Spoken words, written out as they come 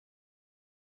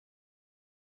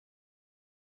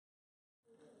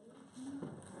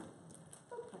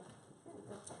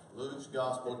Luke's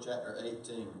Gospel, chapter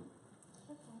 18.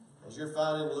 As you're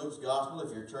finding Luke's Gospel,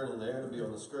 if you're turning there, it'll be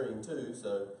on the screen too.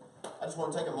 So I just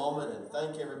want to take a moment and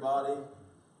thank everybody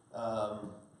that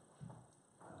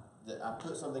I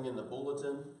put something in the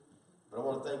bulletin. But I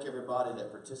want to thank everybody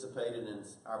that participated in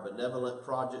our benevolent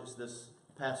projects this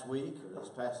past week, or this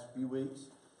past few weeks.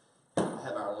 I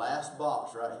have our last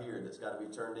box right here that's got to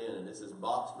be turned in, and this is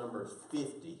box number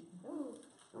 50.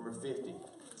 Number 50.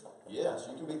 Yes,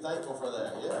 you can be thankful for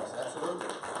that. Yes, absolutely.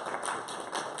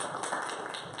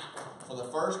 For the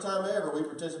first time ever, we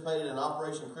participated in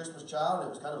Operation Christmas Child. It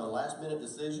was kind of a last-minute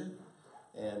decision.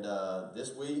 And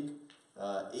this week,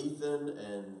 Ethan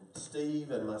and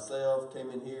Steve and myself came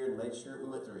in here and made sure we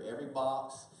went through every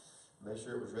box, made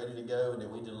sure it was ready to go, and then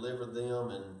we delivered them,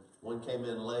 and one came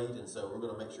in late, and so we're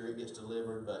going to make sure it gets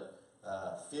delivered. But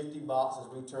 50 boxes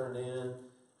we turned in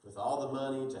with all the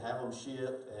money to have them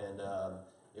shipped, and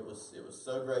it was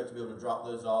so great to be able to drop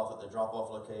those off at the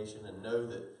drop-off location and know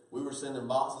that we were sending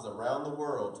boxes around the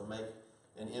world to make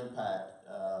an impact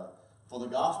for the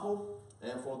gospel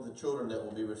and for the children that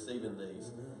will be receiving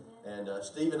these. And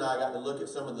Steve and I got to look at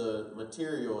some of the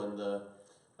material and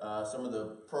some of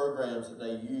the programs that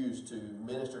they use to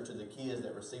minister to the kids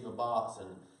that receive a box. And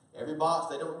every box,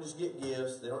 they don't just get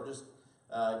gifts. They don't just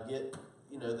get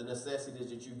the necessities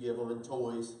that you give them and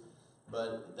toys.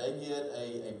 But they get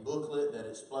a booklet that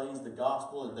explains the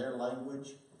gospel in their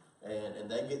language. And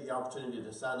they get the opportunity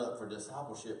to sign up for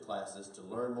discipleship classes to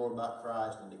learn more about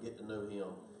Christ and to get to know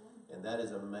Him. And that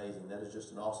is amazing. That is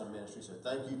just an awesome ministry. So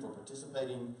thank you for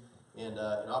participating in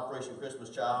Operation Christmas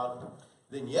Child.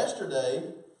 Then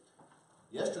yesterday,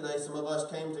 some of us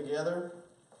came together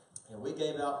and we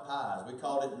gave out pies. We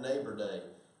called it Neighbor Day.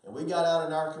 And we got out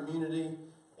in our community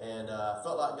and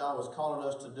felt like God was calling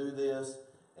us to do this.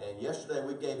 And yesterday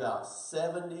we gave out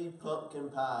 70 pumpkin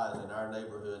pies in our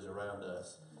neighborhoods around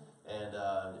us. And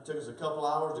it took us a couple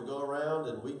hours to go around,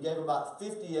 and we gave about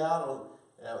 50 out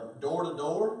on door to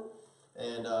door.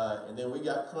 And then we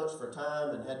got crunched for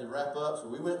time and had to wrap up. So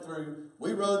we rode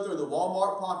through the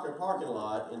Walmart parking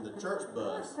lot in the church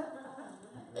bus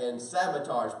and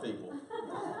sabotaged people.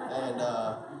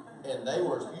 And they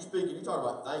were, you talk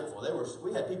about thankful.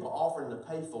 We had people offering to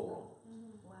pay for them.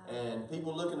 Wow. And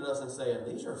people looking at us and saying,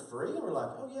 these are free? And we're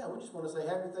like, oh yeah, we just want to say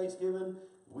Happy Thanksgiving.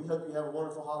 We hope you have a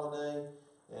wonderful holiday.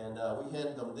 And we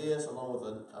handed them this along with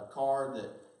a card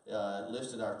that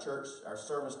listed our church, our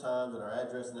service times, and our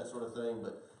address and that sort of thing.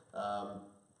 But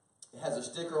it has a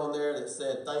sticker on there that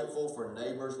said, thankful for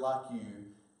neighbors like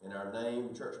you, and our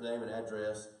name, church name, and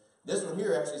address. This one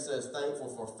here actually says, thankful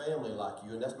for family like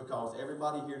you, and that's because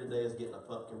everybody here today is getting a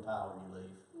pumpkin pie when you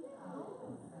leave.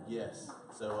 Yes.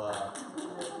 So,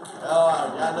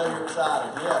 I know you're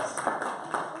excited. Yes.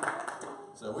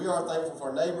 So we are thankful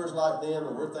for neighbors like them,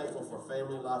 and we're thankful for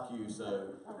family like you. So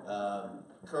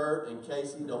Kurt and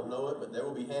Casey don't know it, but they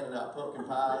will be handing out pumpkin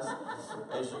pies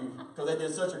because they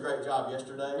did such a great job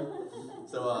yesterday.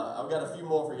 So I've got a few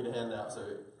more for you to hand out. So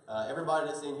everybody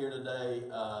that's in here today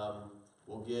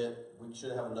we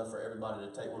should have enough for everybody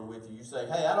to take one with you. You say,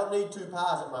 hey, I don't need 2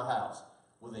 pies at my house.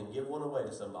 Well, then give one away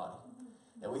to somebody.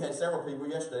 And we had several people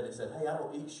yesterday that said, hey, I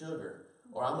don't eat sugar,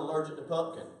 or I'm allergic to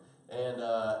pumpkin.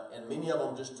 And many of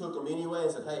them just took them anyway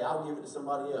and said, hey, I'll give it to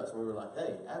somebody else. And we were like,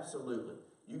 hey, absolutely.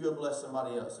 You go bless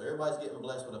somebody else. So everybody's getting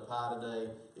blessed with a pie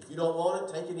today. If you don't want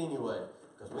it, take it anyway,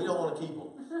 because we don't want to keep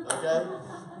them.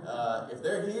 Okay? If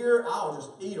they're here, I'll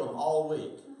just eat them all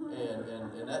week.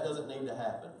 And that doesn't need to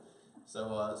happen.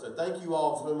 So thank you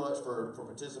all so much for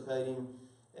participating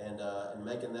and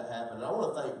making that happen. And I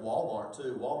want to thank Walmart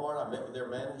too. Walmart, I met with their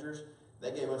managers.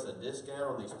 They gave us a discount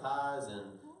on these pies and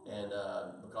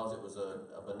because it was a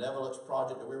benevolence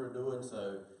project that we were doing,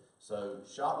 so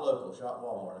shop local, shop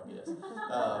Walmart, I guess.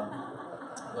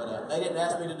 But they didn't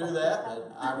ask me to do that,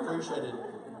 but I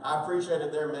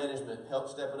appreciated their management help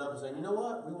stepping up and saying, you know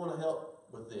what, we want to help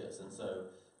with this, and so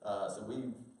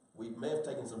we may have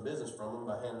taken some business from them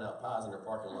by handing out pies in their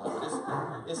parking lot, but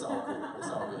it's all good. It's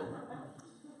all good.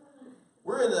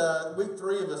 We're in week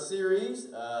 3 of a series.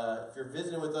 If you're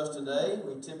visiting with us today,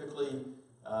 we typically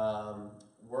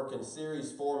work in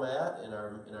series format in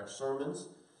our sermons.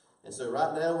 And so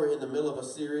right now we're in the middle of a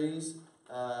series,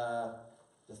 the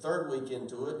 3rd week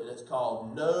into it, and it's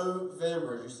called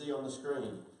November, as you see on the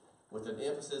screen, with an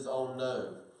emphasis on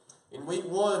no. In week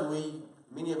 1,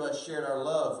 many of us shared our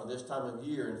love for this time of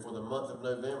year and for the month of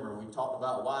November. We talked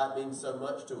about why it means so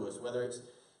much to us, whether it's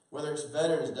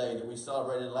Veterans Day that we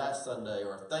celebrated last Sunday,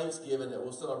 or Thanksgiving that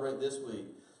we'll celebrate this week.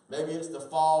 Maybe it's the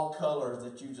fall colors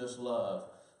that you just love,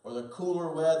 or the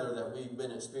cooler weather that we've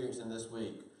been experiencing this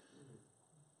week.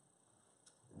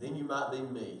 Then you might be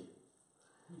me.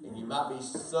 And you might be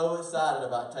so excited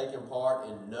about taking part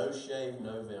in No Shave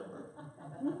November.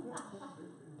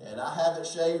 And I haven't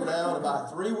shaved now in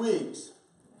about 3 weeks.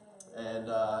 And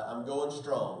I'm going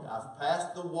strong. I've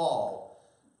passed the wall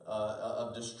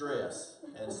of distress.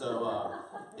 And so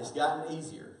it's gotten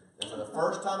easier. And for the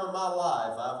first time in my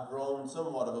life, I've grown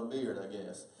somewhat of a beard, I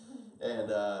guess. And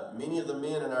many of the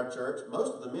men in our church,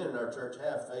 most of the men in our church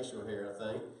have facial hair,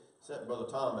 I think. Except Brother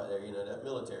Tom back there, you know, that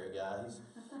military guy.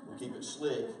 We'll keep it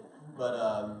slick. But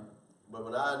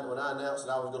when I announced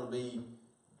that I was going to be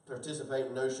participating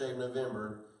in No Shave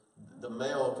November, the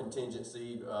male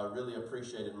contingency really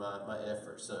appreciated my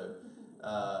efforts. So,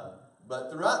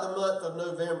 but throughout the month of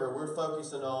November, we're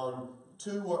focusing on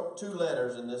two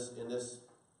letters in this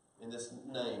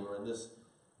name, or in this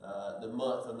the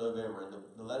month of November. And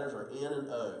the letters are N and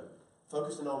O,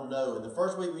 focusing on no. And the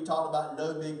first week we talked about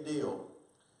no big deal.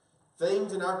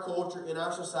 Things in our culture, in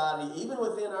our society, even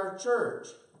within our church,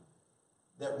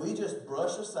 that we just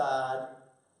brush aside,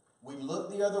 we look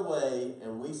the other way,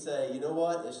 and we say, you know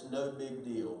what, it's no big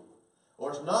deal. Or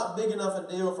it's not big enough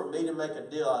a deal for me to make a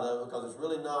deal out of, because it's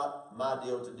really not my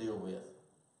deal to deal with.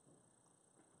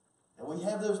 And we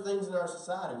have those things in our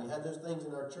society. We have those things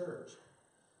in our church.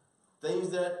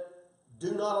 Things that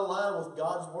do not align with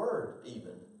God's word,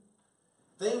 even.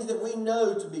 Things that we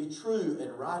know to be true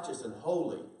and righteous and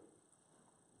holy.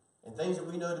 And things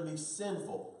that we know to be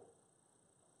sinful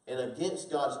and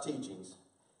against God's teachings.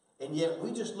 And yet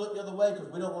we just look the other way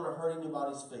because we don't want to hurt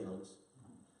anybody's feelings.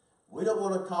 We don't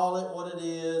want to call it what it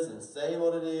is and say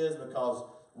what it is because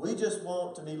we just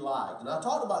want to be liked. And I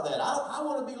talked about that. I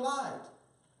want to be liked.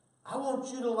 I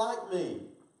want you to like me.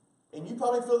 And you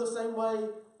probably feel the same way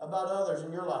about others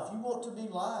in your life. You want to be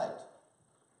liked.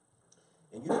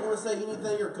 And you don't want to say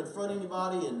anything or confront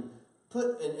anybody and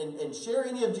share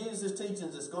any of Jesus'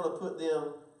 teachings that's going to put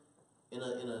them in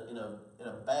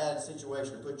a bad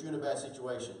situation, or put you in a bad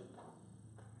situation.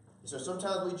 So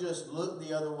sometimes we just look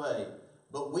the other way.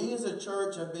 But we as a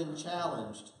church have been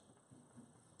challenged.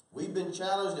 We've been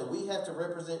challenged, and we have to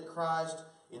represent Christ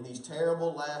in these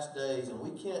terrible last days. And we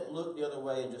can't look the other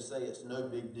way and just say it's no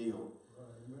big deal.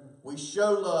 Right, we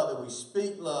show love and we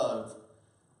speak love.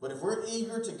 But if we're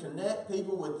eager to connect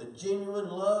people with the genuine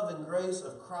love and grace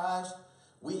of Christ,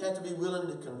 we have to be willing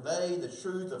to convey the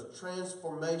truth of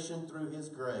transformation through His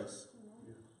grace.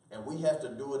 And we have to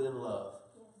do it in love.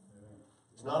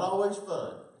 It's not always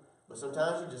fun, but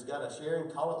sometimes you just got to share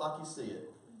and call it like you see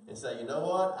it. And say, you know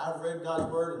what? I've read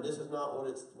God's word, and this is not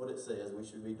what it says we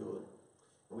should be doing.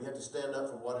 And we have to stand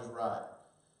up for what is right.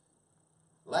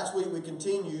 Last week we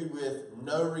continued with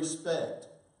no respect.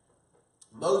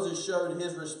 Moses showed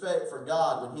his respect for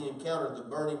God when he encountered the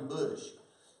burning bush,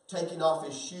 taking off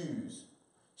his shoes,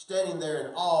 standing there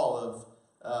in awe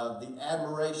of the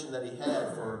admiration that he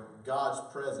had for God's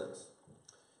presence.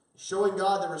 Showing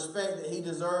God the respect that he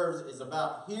deserves is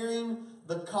about hearing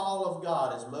the call of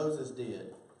God as Moses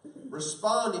did.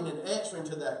 Responding and answering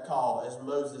to that call as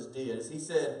Moses did. As he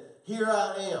said, "Here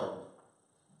I am."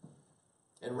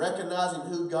 And recognizing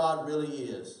who God really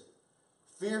is.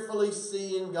 Fearfully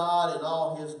seeing God in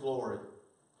all His glory.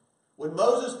 When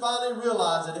Moses finally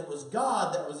realized that it was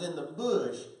God that was in the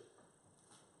bush,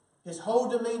 his whole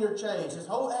demeanor changed. His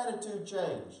whole attitude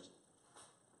changed.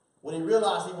 When he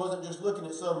realized he wasn't just looking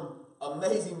at some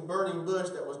amazing burning bush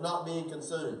that was not being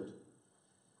consumed.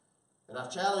 And I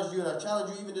challenge you, and I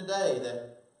challenge you even today,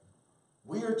 that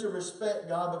we are to respect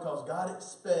God because God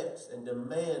expects and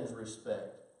demands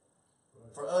respect.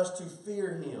 For us to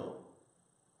fear Him.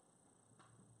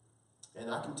 And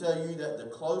I can tell you that the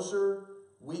closer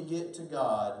we get to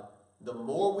God, the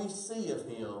more we see of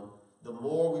Him, the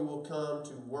more we will come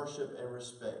to worship and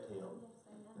respect Him.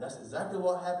 And that's exactly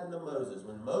what happened to Moses.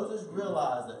 When Moses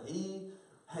realized that he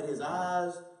had his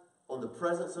eyes on the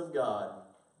presence of God,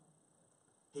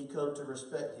 he come to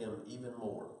respect Him even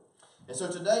more. And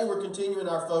so today we're continuing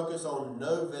our focus on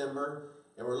November,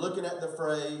 and we're looking at the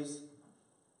phrase,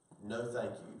 no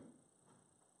thank you.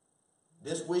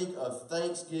 This week of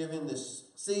Thanksgiving, this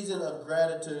season of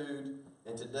gratitude,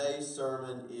 and today's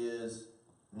sermon is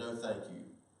no thank you.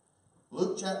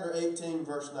 Luke chapter 18,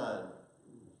 verse 9.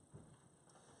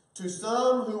 To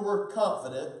some who were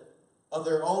confident of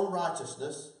their own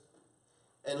righteousness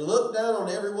and looked down on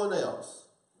everyone else,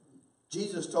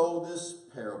 Jesus told this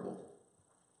parable,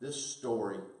 this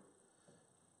story.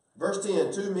 Verse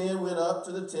 10, 2 men went up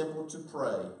to the temple to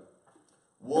pray.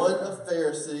 One a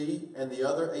Pharisee and the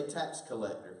other a tax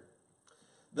collector.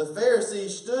 The Pharisee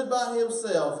stood by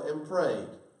himself and prayed.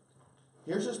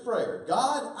 Here's his prayer.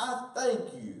 God, I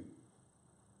thank you.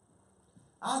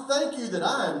 I thank you that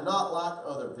I am not like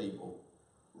other people,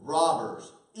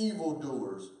 robbers,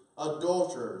 evildoers,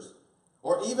 adulterers,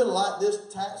 or even like this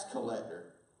tax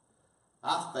collector.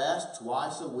 I fast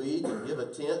twice a week and give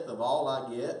a tenth of all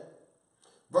I get.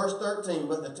 Verse 13,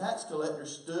 but the tax collector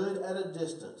stood at a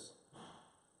distance.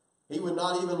 He would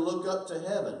not even look up to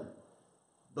heaven,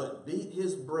 but beat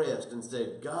his breast and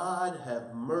said, God,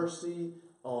 have mercy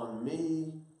on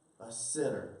me, a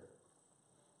sinner.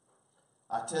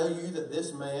 I tell you that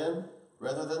this man,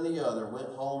 rather than the other, went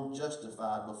home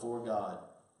justified before God.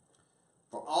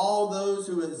 For all those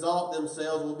who exalt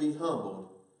themselves will be humbled,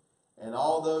 and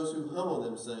all those who humble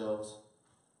themselves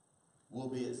will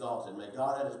be exalted. May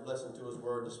God add his blessing to his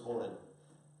word this morning.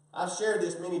 I've shared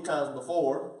this many times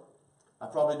before. I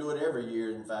probably do it every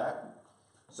year, in fact.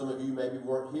 Some of you maybe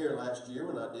weren't here last year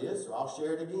when I did, so I'll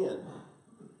share it again.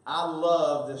 I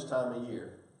love this time of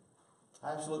year.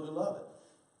 I absolutely love it.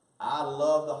 I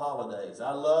love the holidays.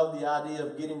 I love the idea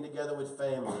of getting together with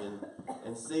family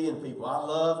and seeing people. I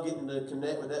love getting to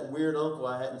connect with that weird uncle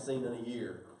I hadn't seen in a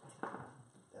year.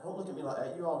 Don't look at me like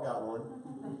that. You all got one.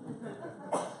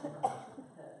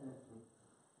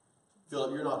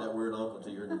 Philip, you're not that weird uncle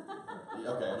till you're...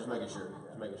 Okay, I'm just making sure.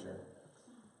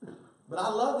 But I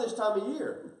love this time of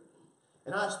year.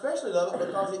 And I especially love it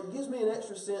because it gives me an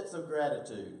extra sense of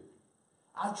gratitude.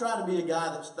 I try to be a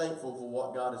guy that's thankful for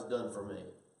what God has done for me.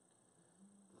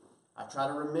 I try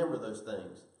to remember those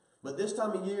things. But this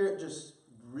time of year, it just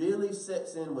really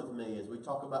sets in with me as we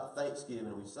talk about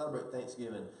Thanksgiving. We celebrate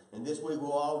Thanksgiving. And this week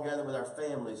we'll all gather with our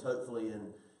families, hopefully,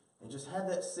 and just have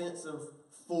that sense of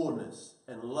fullness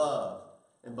and love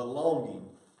and belonging.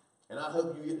 And I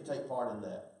hope you get to take part in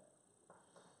that.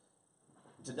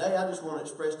 Today I just want to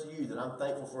express to you that I'm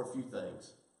thankful for a few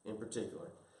things in particular.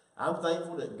 I'm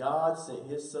thankful that God sent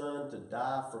his son to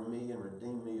die for me and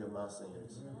redeem me of my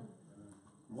sins.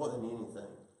 More than anything.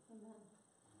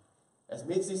 As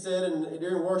Mitzi said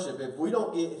during worship, if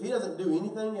he doesn't do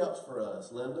anything else for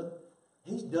us, Linda,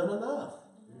 he's done enough.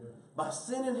 By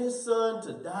sending his son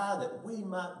to die that we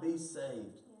might be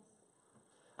saved.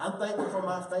 I'm thankful for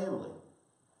my family.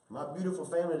 My beautiful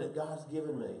family that God's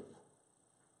given me.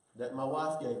 That my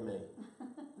wife gave me.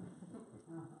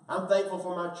 I'm thankful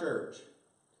for my church.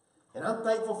 And I'm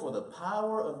thankful for the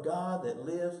power of God that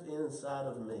lives inside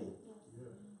of me.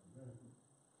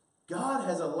 God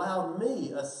has allowed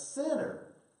me, a sinner,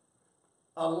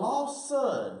 a lost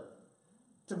son,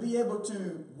 to be able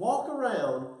to walk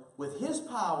around with his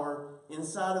power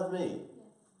inside of me.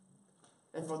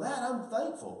 And for that, I'm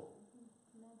thankful.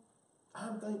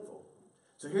 I'm thankful.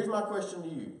 So here's my question to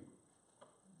you.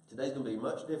 Today's going to be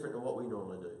much different than what we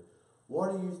normally do. What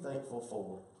are you thankful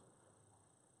for?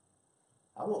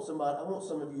 I want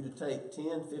some of you to take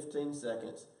 10, 15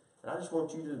 seconds, and I just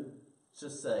want you to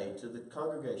say to the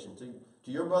congregation, to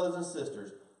your brothers and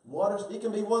sisters, it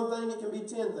can be one thing, it can be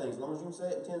 10 things, as long as you can say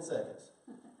it in 10 seconds.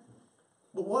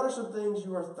 But what are some things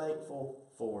you are thankful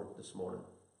for this morning?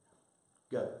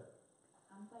 Go.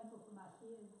 I'm thankful for my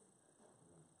kids.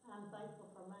 I'm thankful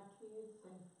for my kids,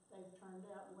 and they've turned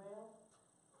out well.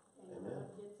 And Amen. God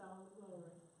gets all the glory.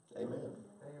 Amen.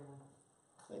 Family.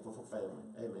 Thankful for family.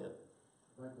 Amen.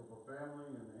 Thankful for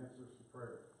family and answers to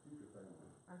prayer. Future family.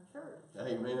 Our church.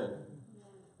 Amen.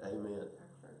 Yeah. Amen.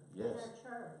 Our church. Yes. Our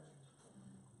church.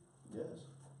 Yes.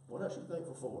 What else are you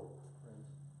thankful for?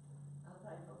 I'm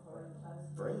thankful for a close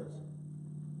Friends.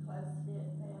 close-knit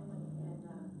family and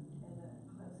a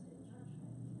close-knit church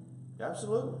family.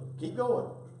 Absolutely. Keep going.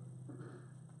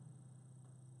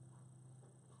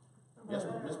 Yes,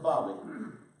 Miss Bobby.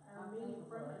 Our many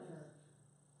friends.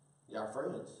 Yeah, our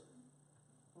friends.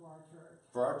 For our church.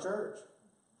 For our church.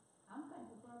 I'm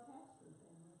thankful for our pastor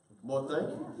family. Well, thank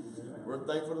you. We're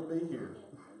thankful to be here.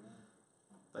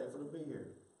 Thankful to be here.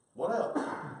 What else?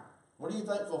 What are you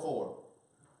thankful for?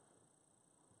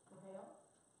 For help.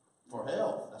 For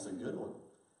health. That's a good one.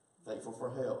 Thankful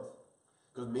for health.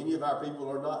 Because many of our people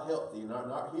are not healthy and are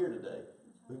not here today.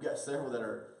 We've got several that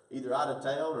are either out of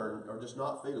town or just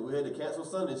not feeling. We had to cancel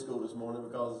Sunday school this morning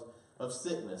because of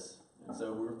sickness. And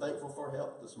so we're thankful for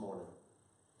health this morning.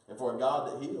 And for a God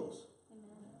that heals.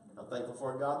 Amen. I'm thankful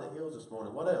for a God that heals this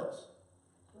morning. What else?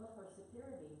 Well, for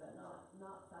security, but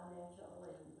not financial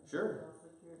and Sure.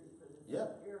 security for the Yeah.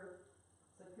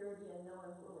 security and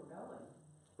knowing where we're going.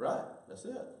 Right. That's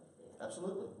it.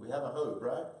 Absolutely. We have a hope,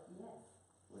 right? Yes.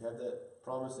 We have that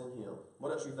promise in Him.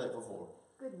 What else are you thankful for?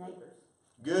 Good neighbors.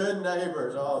 Good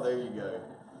neighbors. Oh, there you go.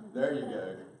 There you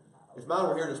go. If mine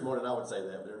were here this morning, I would say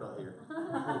that, but they're not here.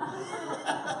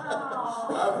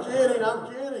 I'm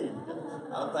kidding.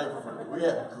 I'm thankful for we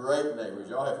have great neighbors.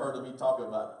 Y'all have heard of me talking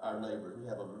about our neighbors. We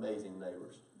have amazing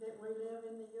neighbors. That we live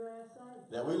in the USA.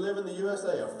 That we live in the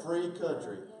USA, a free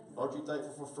country. Aren't you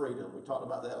thankful for freedom? We talked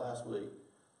about that last week.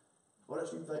 What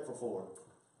else are you thankful for?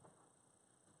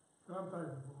 I'm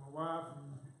thankful for my wife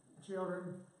and children,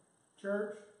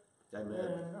 church, Amen.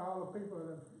 and all the people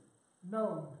that I've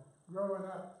known growing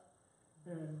up.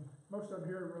 And most of them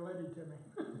here are related to me.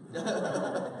 But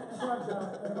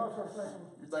I'm also thankful.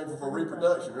 You're thankful for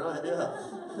reproduction, right? Yeah.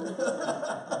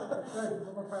 Thankful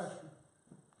for my pastor.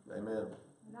 Amen.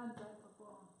 And I'm thankful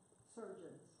for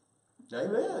surgeons.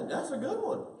 Amen. That's a good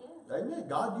one. Yeah. Amen.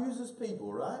 God uses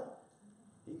people, right?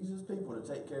 He uses people to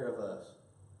take care of us.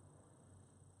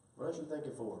 What else are you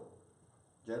thanking for?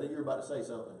 Jelly, you were about to say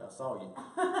something. I saw you.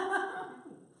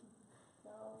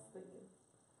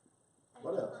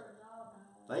 What else?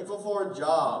 Thankful for a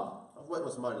job. I was waiting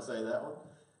for somebody to say that one.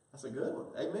 That's a good one.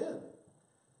 Amen.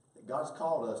 God's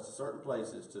called us to certain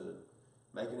places to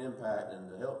make an impact and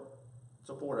to help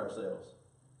support ourselves.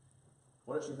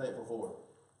 What else are you thankful for?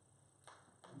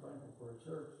 I'm thankful for a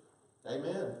church.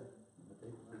 Amen. And the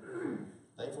people.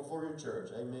 Thankful for your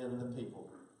church. Amen. And the people.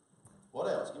 What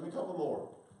else? Give me a couple more.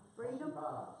 Freedom.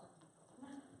 Pies.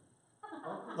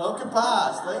 Pumpkin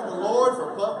pies. Thank the Lord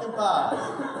for pumpkin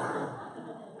pies.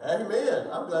 Amen.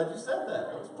 I'm glad you said that.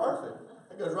 That was perfect.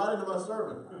 That goes right into my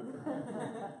sermon.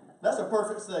 That's a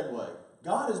perfect segue.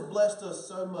 God has blessed us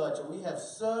so much, and we have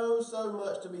so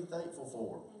much to be thankful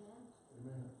for.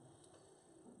 Amen.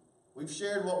 We've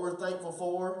shared what we're thankful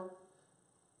for,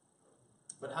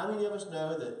 but how many of us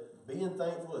know that being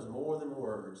thankful is more than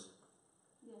words?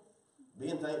 Yes.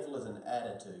 Being thankful is an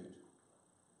attitude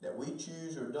that we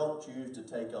choose or don't choose to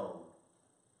take on.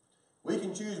 We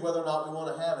can choose whether or not we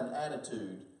want to have an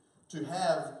attitude, to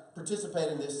participate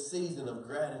in this season of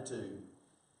gratitude.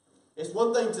 It's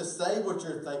one thing to say what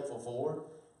you're thankful for.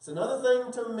 It's another thing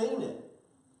to mean it.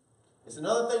 It's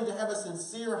another thing to have a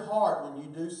sincere heart when you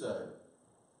do so.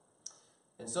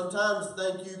 And sometimes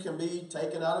thank you can be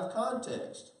taken out of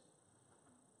context.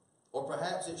 Or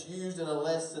perhaps it's used in a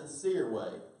less sincere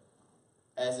way.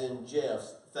 As in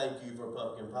Jeff's thank you for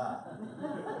pumpkin pie.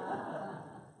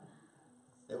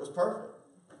 It was perfect.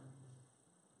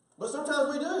 But sometimes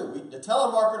we do. The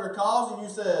telemarketer calls and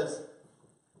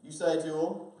you say to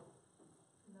him,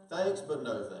 thanks, but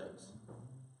no thanks.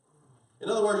 In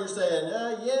other words, you're saying,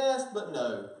 yes, but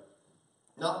no.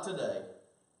 Not today.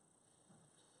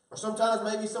 Or sometimes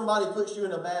maybe somebody puts you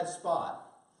in a bad spot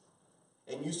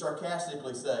and you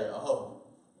sarcastically say, oh,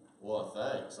 well,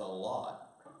 thanks a lot.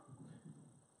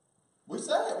 We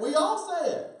say it. We all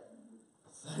say it.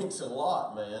 Thanks a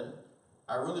lot, man.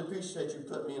 I really appreciate you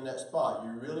putting me in that spot.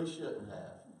 You really shouldn't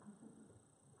have.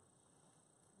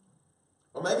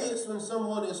 Or maybe it's when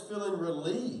someone is feeling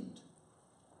relieved.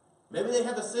 Maybe they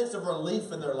have a sense of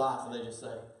relief in their life and they just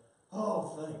say,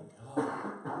 oh, thank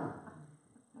God.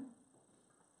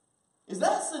 Is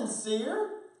that sincere?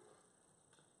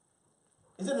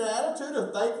 Is it an attitude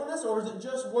of thankfulness or is it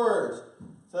just words?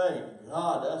 Thank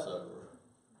God that's over.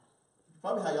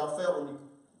 Probably how y'all felt when you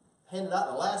handed out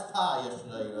the last pie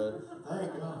yesterday.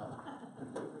 Thank God.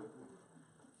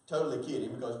 Totally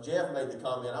kidding, because Jeff made the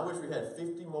comment, I wish we had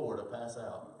 50 more to pass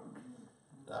out.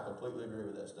 And I completely agree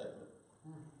with that statement.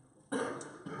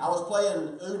 I was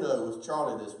playing Uno with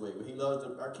Charlie this week.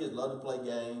 Our kids love to play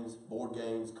games, board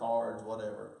games, cards,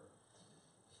 whatever.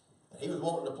 And he was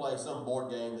wanting to play some board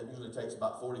game that usually takes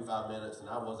about 45 minutes, and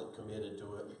I wasn't committed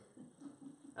to it.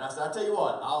 And I said, I tell you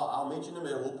what, I'll meet you in the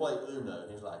middle. We'll play Uno.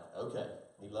 And he's like, okay.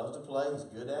 He loves to play. He's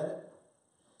good at it.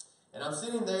 And I'm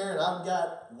sitting there, and I've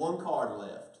got one card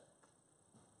left.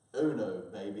 Uno,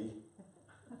 baby.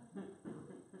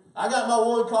 I got my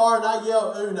one card, and I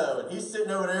yell Uno. And he's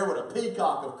sitting over there with a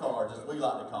peacock of cards, as we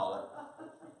like to call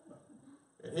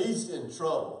it. And he's in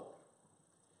trouble.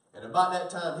 And about that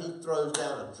time, he throws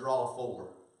down a draw 4.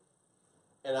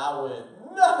 And I went,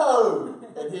 no!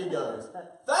 And he goes,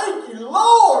 thank you,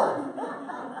 Lord!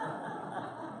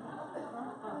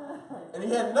 And he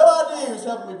had no idea he was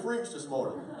helping me preach this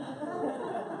morning.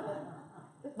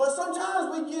 But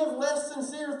sometimes we give less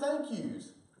sincere thank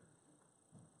yous.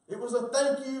 It was a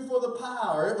thank you for the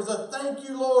power. It was a thank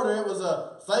you, Lord. Or it was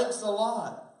a thanks a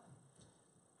lot.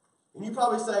 And you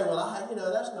probably say, well,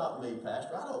 that's not me,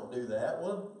 Pastor. I don't do that.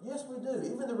 Well, yes, we do.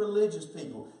 Even the religious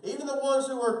people, even the ones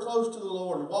who are close to the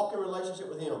Lord and walk in relationship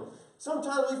with Him,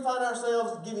 sometimes we find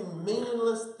ourselves giving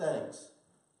meaningless thanks.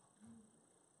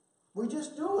 We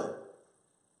just do it.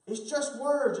 It's just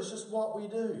words. It's just what we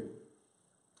do.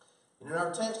 And in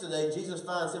our text today, Jesus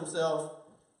finds Himself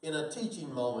in a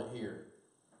teaching moment here.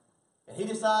 And He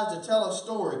decides to tell a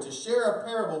story, to share a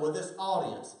parable with this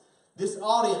audience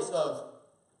of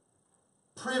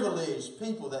privileged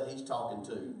people that He's talking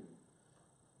to.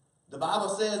 The Bible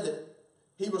says that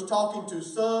He was talking to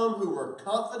some who were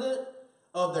confident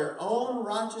of their own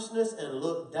righteousness and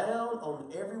looked down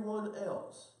on everyone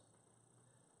else.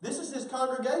 This is his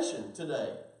congregation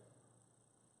today.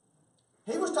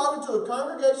 He was talking to a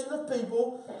congregation of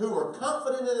people who were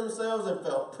confident in themselves and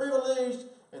felt privileged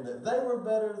and that they were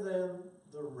better than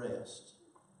the rest.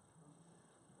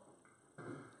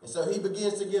 And so he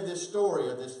begins to give this story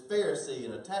of this Pharisee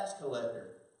and a tax collector.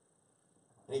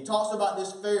 And he talks about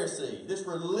this Pharisee, this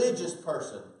religious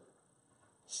person,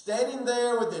 standing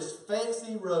there with this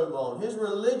fancy robe on, his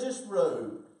religious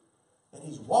robe, and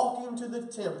he's walking to the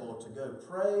temple to go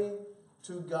pray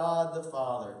to God the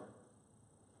Father.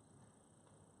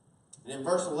 And in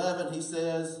verse 11 he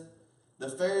says, the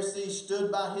Pharisee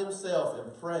stood by himself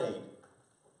and prayed.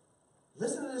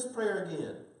 Listen to this prayer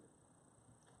again.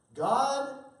 God,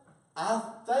 I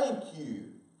thank you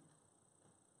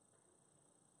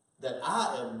that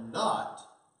I am not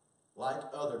like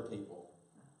other people.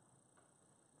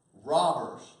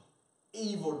 Robbers,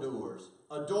 evildoers,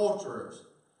 adulterers,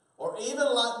 or even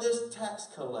like this tax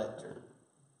collector.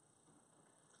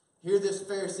 Here this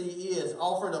Pharisee is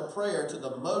offering a prayer to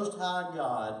the Most High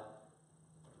God,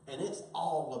 and it's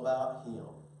all about him.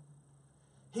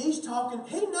 He's talking,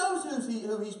 he knows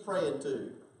who he's praying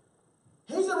to.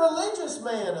 He's a religious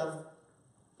man,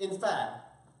 in fact.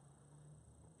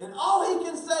 And all he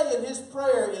can say in his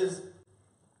prayer is,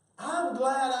 I'm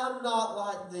glad I'm not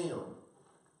like them.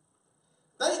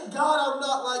 Thank God I'm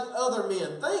not like other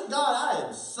men. Thank God I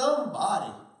am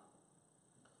somebody.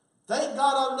 Thank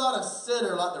God I'm not a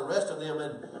sinner like the rest of them.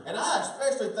 And I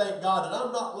especially thank God that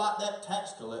I'm not like that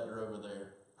tax collector over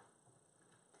there.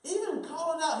 Even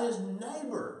calling out his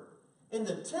neighbor in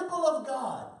the temple of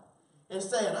God and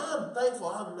saying, I'm thankful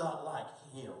I'm not like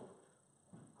him.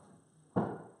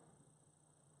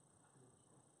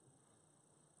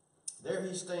 There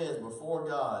he stands before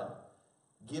God,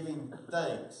 giving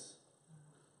thanks.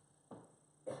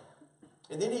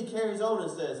 And then he carries on and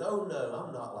says, oh no,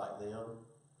 I'm not like them.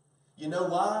 You know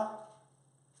why?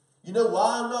 You know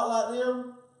why I'm not like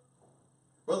them?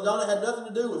 Brother Don, it had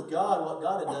nothing to do with God and what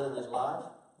God had done in his life.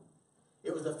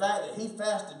 It was the fact that he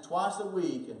fasted twice a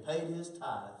week and paid his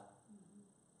tithe.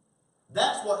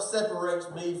 That's what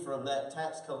separates me from that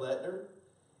tax collector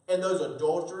and those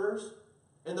adulterers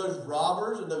and those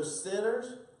robbers and those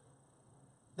sinners.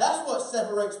 That's what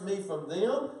separates me from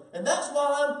them. And that's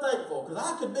why I'm thankful, because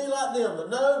I could be like them. But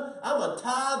no, I'm a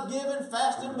tithe-giving,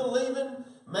 fasting, believing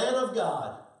man of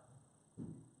God.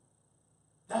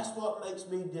 That's what makes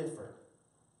me different.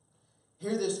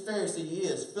 Here this Pharisee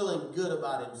is, feeling good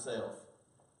about himself.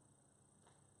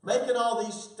 Making all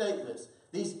these statements,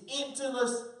 these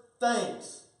emptiness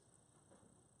thanks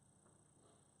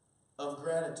of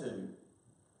gratitude.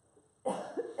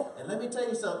 And let me tell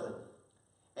you something.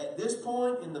 At this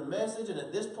point in the message and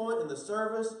at this point in the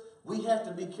service, we have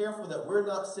to be careful that we're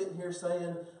not sitting here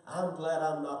saying, I'm glad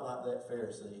I'm not like that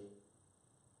Pharisee.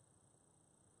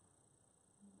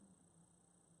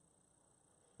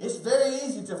 It's very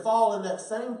easy to fall in that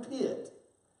same pit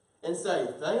and say,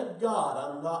 thank God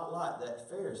I'm not like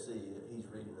that Pharisee that he's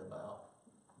reading about.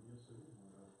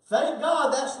 Thank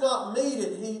God that's not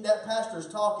me that pastor's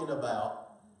talking about.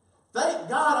 Thank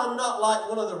God I'm not like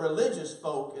one of the religious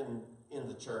folk in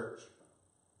the church.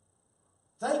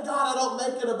 Thank God I don't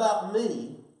make it about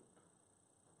me.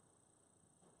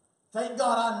 Thank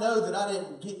God I know that I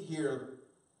didn't get here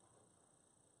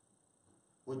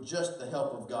with just the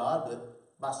help of God,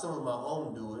 but by some of my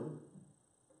own doing.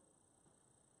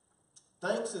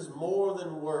 Thanks is more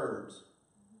than words.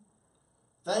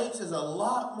 Thanks is a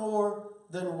lot more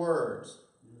than words.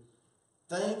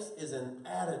 Thanks is an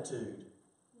attitude.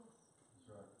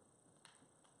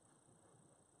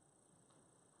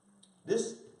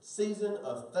 This season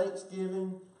of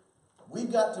Thanksgiving,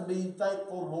 we've got to be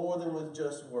thankful more than with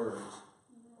just words.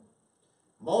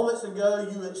 Moments ago,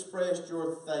 you expressed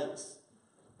your thanks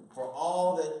for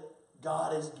all that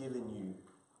God has given you.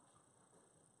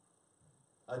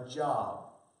 A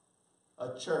job,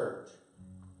 a church,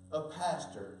 a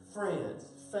pastor, friends,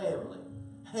 family,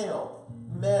 health,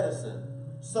 medicine,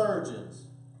 surgeons,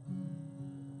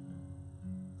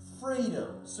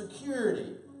 freedom,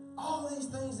 security, all these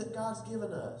things that God's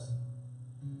given us.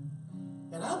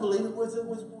 And I believe it was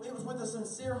with a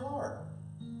sincere heart.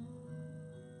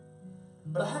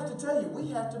 But I have to tell you,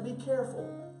 we have to be careful.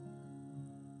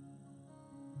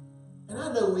 And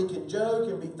I know we can joke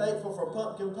and be thankful for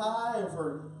pumpkin pie and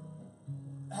for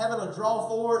having a draw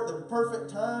for it the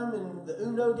perfect time in the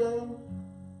Uno game.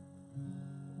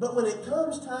 But when it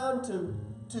comes time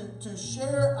to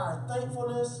share our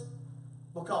thankfulness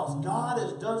because God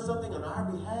has done something on our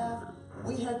behalf,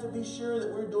 we have to be sure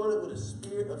that we're doing it with a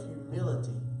spirit of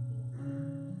humility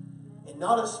and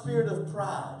not a spirit of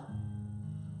pride,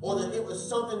 or that it was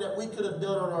something that we could have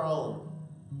done on our own.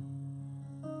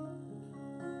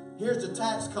 Here's the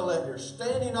tax collector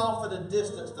standing off at a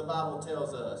distance, the Bible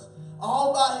tells us,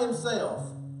 all by himself.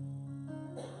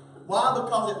 Why?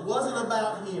 Because it wasn't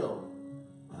about him.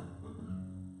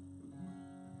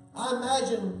 I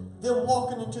imagine them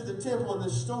walking into the temple in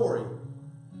this story,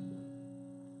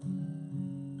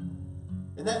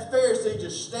 and that Pharisee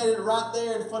just standing right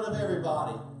there in front of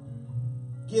everybody,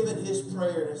 giving his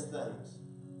prayer and his thanks.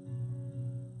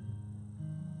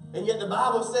 And yet the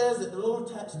Bible says that the little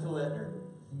tax collector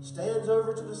stands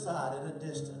over to the side at a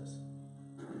distance,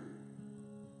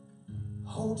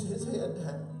 holds his head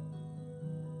down,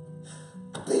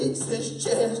 beats his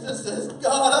chest and says,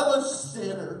 God, I'm a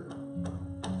sinner.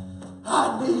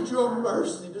 I need your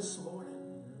mercy this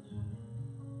morning.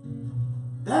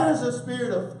 That is a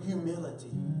spirit of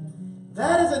humility.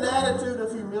 That is an attitude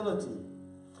of humility.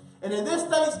 And in this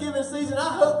Thanksgiving season,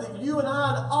 I hope that you and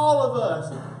I and all of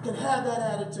us can have that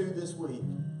attitude this week.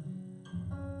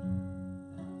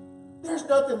 There's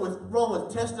nothing wrong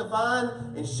with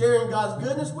testifying and sharing God's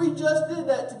goodness. We just did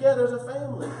that together as a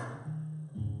family.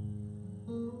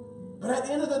 But at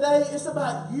the end of the day, it's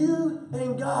about you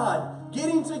and God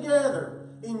getting together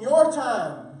in your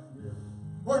time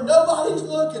where nobody's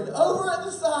looking, over at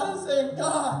the side and saying,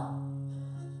 God,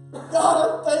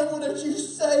 I'm thankful that you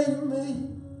saved me.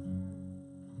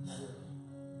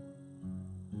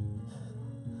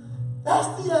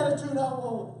 That's the attitude I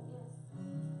want.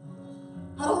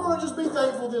 I don't want to just be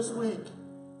thankful this week.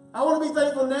 I want to be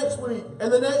thankful next week,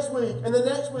 and the next week, and the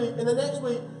next week, and the next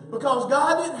week, because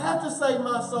God didn't have to save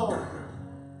my soul.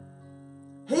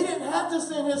 He didn't have to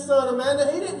send His Son,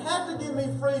 Amanda. He didn't have to give me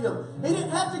freedom. He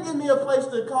didn't have to give me a place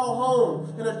to call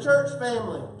home and a church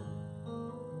family.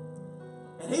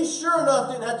 And He sure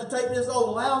enough didn't have to take this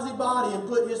old lousy body and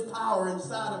put His power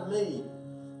inside of me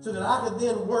so that I could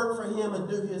then work for Him and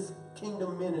do His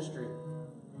kingdom ministry.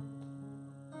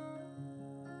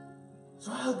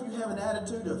 So I hope you have an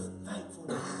attitude of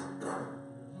thankfulness.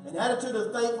 An attitude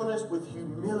of thankfulness with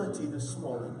humility this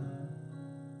morning.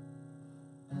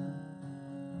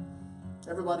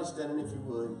 Everybody standing if you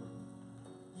would.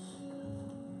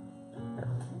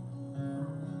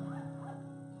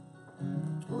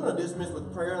 We're going to dismiss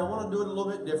with prayer, and I want to do it a little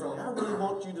bit differently. I really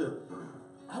want you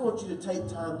to take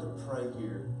time to pray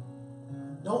here.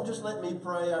 Don't just let me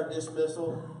pray our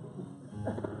dismissal.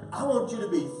 I want you to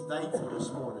be thankful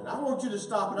this morning. I want you to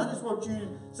stop, and I just want you to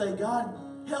say, God,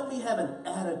 help me have an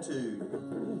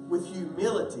attitude with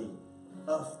humility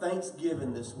of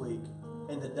thanksgiving this week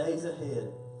and the days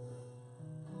ahead.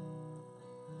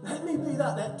 Let me be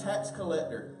like that tax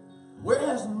collector, where it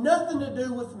has nothing to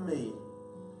do with me.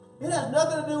 It has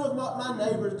nothing to do with what my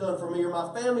neighbor's done for me, or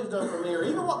my family's done for me, or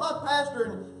even what my pastor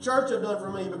and church have done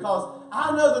for me, because I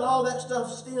know that all that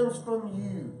stuff stems from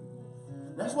you.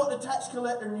 That's what the tax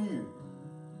collector knew.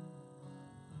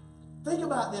 Think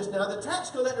about this now. The tax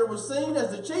collector was seen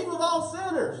as the chief of all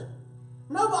sinners.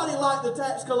 Nobody liked the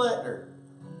tax collector.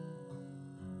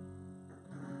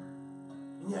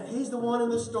 And yet he's the one in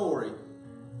the story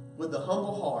with the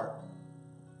humble heart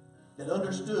that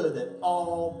understood that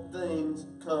all things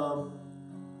come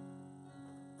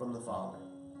from the Father.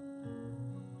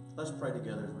 Let's pray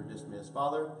together as we're dismissed.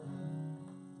 Father,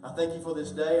 I thank you for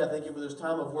this day. I thank you for this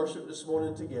time of worship this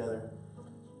morning together.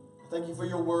 I thank you for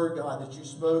your word, God, that you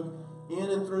spoke in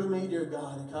and through me, dear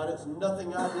God. And God, it's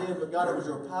nothing I did, but God, it was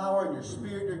your power and your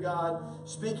spirit, dear God,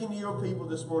 speaking to your people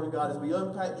this morning, God, as we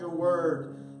unpacked your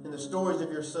word in the stories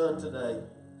of your Son today.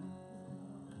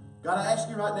 God, I ask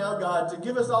you right now, God, to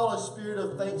give us all a spirit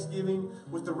of thanksgiving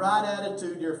with the right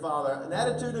attitude, dear Father, an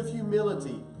attitude of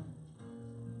humility.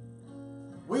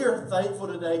 We are thankful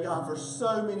today, God, for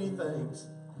so many things.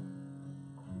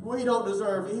 We don't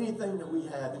deserve anything that we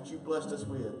have that you blessed us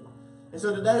with. And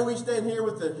so today we stand here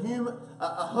with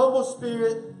a humble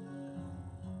spirit,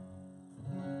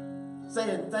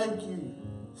 saying thank you.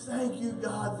 Thank you,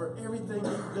 God, for everything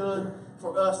you've done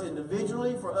for us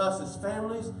individually, for us as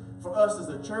families, for us as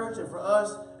a church, and for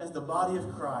us as the body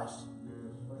of Christ.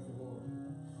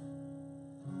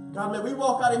 God, may we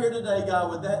walk out of here today,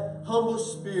 God, with that humble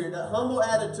spirit, that humble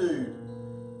attitude,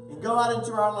 and go out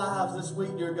into our lives this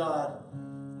week, dear God,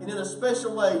 and in a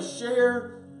special way,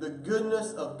 share the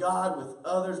goodness of God with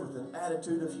others with an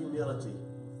attitude of humility.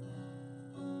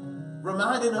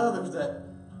 Reminding others that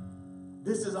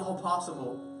this is all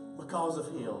possible because of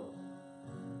Him.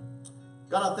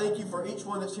 God, I thank you for each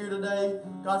one that's here today.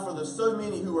 God, for the so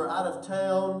many who are out of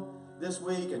town this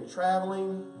week and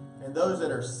traveling. And those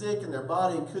that are sick in their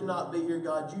body and could not be here,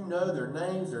 God, you know their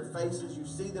names, their faces. You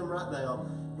see them right now.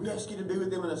 We ask you to be with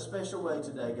them in a special way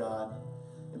today, God.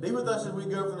 And be with us as we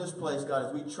go from this place, God.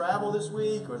 As we travel this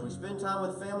week or as we spend time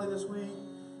with family this week,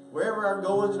 wherever our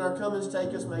goings and our comings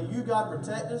take us, may you, God,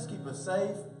 protect us, keep us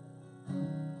safe.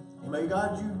 And may,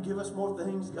 God, you give us more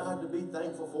things, God, to be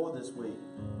thankful for this week.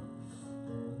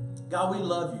 God, we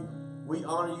love you. We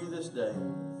honor you this day.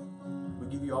 We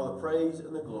give you all the praise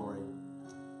and the glory.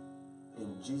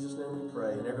 In Jesus' name we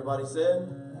pray. And everybody said,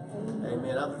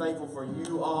 amen. I'm thankful for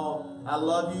you all. I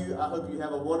love you. I hope you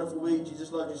have a wonderful week.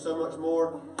 Jesus loves you so much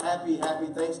more. Happy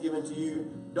Thanksgiving to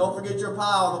you. Don't forget your pie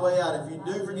on the way out. If you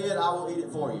do forget, I will eat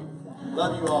it for you.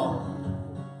 Love you all.